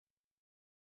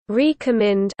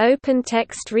Recommind,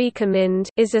 Recommind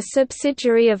is a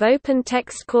subsidiary of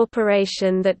OpenText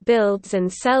Corporation that builds and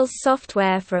sells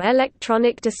software for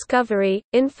electronic discovery,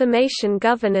 information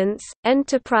governance,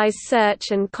 enterprise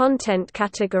search and content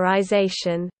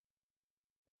categorization.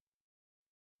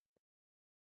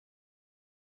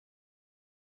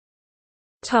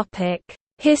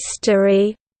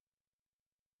 History.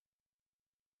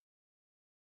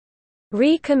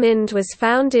 Recommind was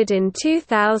founded in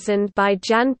 2000 by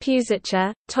Jan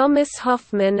Puzicher, Thomas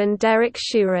Hoffman and Derek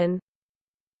Shuren.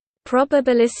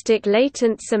 Probabilistic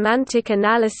latent semantic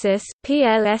analysis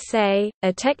 (PLSA),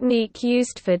 a technique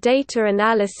used for data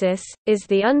analysis, is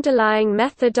the underlying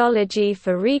methodology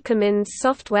for Recommind's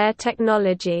software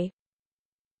technology.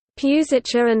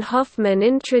 Puzicher and Hoffman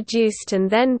introduced and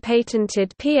then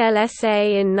patented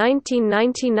PLSA in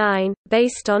 1999,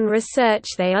 based on research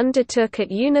they undertook at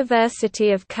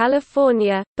University of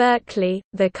California, Berkeley.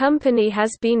 The company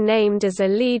has been named as a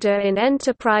leader in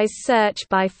enterprise search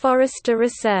by Forrester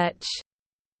Research.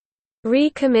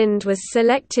 Recommind was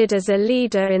selected as a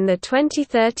leader in the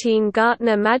 2013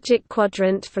 Gartner Magic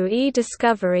Quadrant for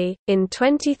e-discovery. In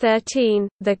 2013,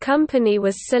 the company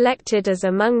was selected as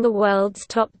among the world's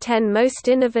top 10 most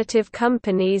innovative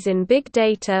companies in big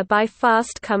data by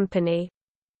Fast Company.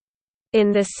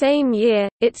 In the same year,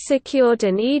 it secured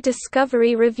an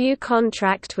e-discovery review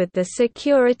contract with the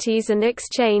Securities and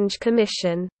Exchange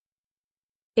Commission.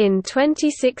 In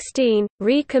 2016,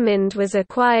 Recommind was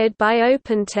acquired by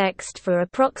OpenText for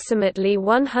approximately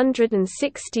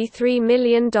 $163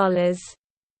 million.